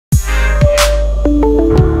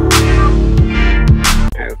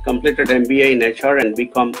completed MBA in HR and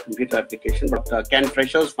become computer application, but can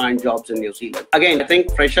freshers find jobs in New Zealand? Again, I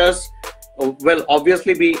think freshers will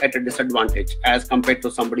obviously be at a disadvantage as compared to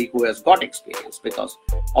somebody who has got experience, because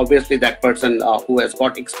obviously that person who has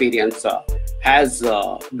got experience has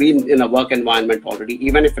been in a work environment already,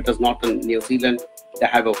 even if it is not in New Zealand. They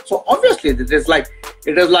have a, so obviously it is like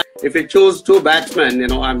if you choose two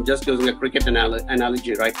batsmen, I'm just using a cricket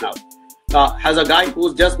analogy right now. Has a guy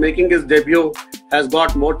who's just making his debut has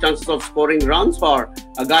got more chances of scoring runs, or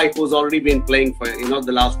a guy who's already been playing for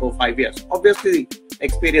the last 4 or 5 years? Obviously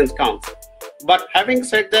experience counts. But having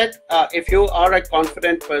said that, if you are a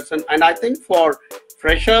confident person, and I think for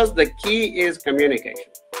freshers the key is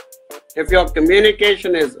communication. If your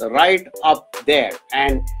communication is right up there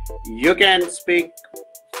and you can speak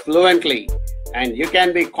fluently and you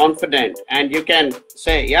can be confident and you can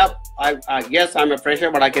say, yep, yes, I'm a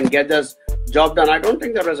fresher, but I can get this job done, I don't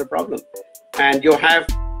think there is a problem. And you have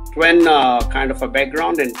twin kind of a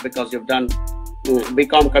background, and because you've done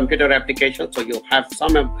BCom computer application, so you have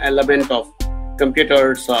some element of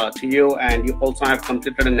computers to you, and you also have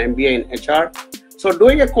completed an MBA in HR. So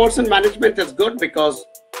doing a course in management is good, because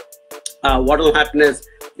what will happen is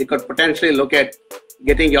you could potentially look at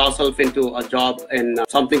getting yourself into a job in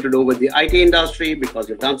something to do with the IT industry because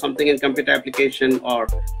you've done something in computer application, or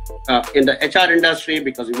in the HR industry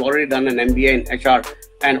because you've already done an MBA in HR.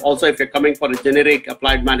 And also if you're coming for a generic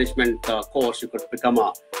applied management course, you could become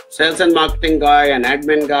a sales and marketing guy, an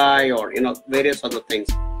admin guy, or various other things.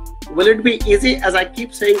 Will it be easy? As I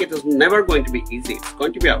keep saying, it is never going to be easy. It's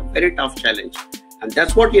going to be a very tough challenge. And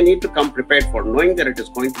that's what you need to come prepared for, knowing that it is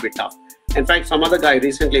going to be tough. In fact, some other guy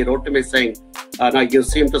recently wrote to me saying, now you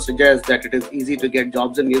seem to suggest that it is easy to get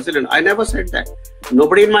jobs in New Zealand. I never said that.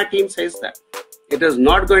 Nobody in my team says that. It is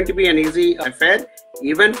not going to be an easy affair.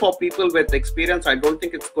 Even for people with experience, I don't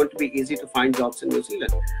think it's going to be easy to find jobs in New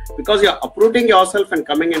Zealand, because you're uprooting yourself and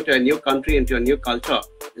coming into a new country, into a new culture.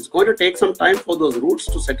 It's going to take some time for those roots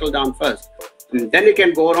to settle down first. And then you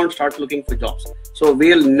can go around, start looking for jobs. So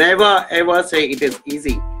we'll never ever say it is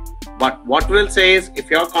easy. But what we'll say is, if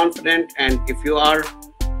you're confident and if you are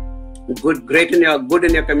good in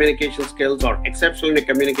your communication skills, or exceptional in your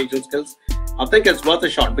communication skills, I think it's worth a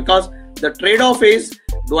shot, because the trade-off is,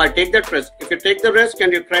 do I take that risk? If you take the risk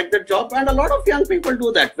and you crack the job, and a lot of young people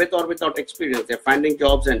do that with or without experience, they're finding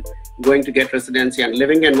jobs and going to get residency and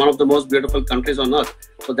living in one of the most beautiful countries on earth.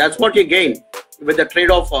 So that's what you gain with the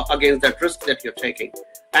trade-off against that risk that you're taking.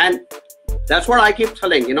 And that's what I keep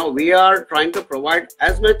telling, we are trying to provide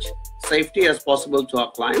as much safety as possible to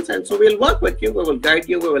our clients. And so we'll work with you, we will guide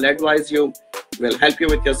you, we will advise you, we'll help you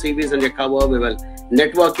with your CVs and your cover, we will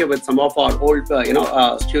network you with some of our old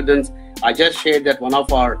students. I just shared that one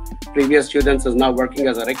of our previous students is now working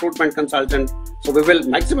as a recruitment consultant. So we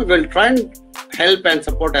will try and help and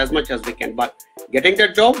support as much as we can, but getting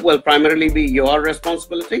that job will primarily be your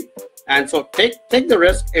responsibility. And so take the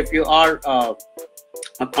risk if you are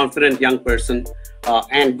a confident young person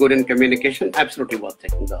and good in communication. Absolutely worth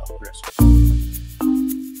taking the risk.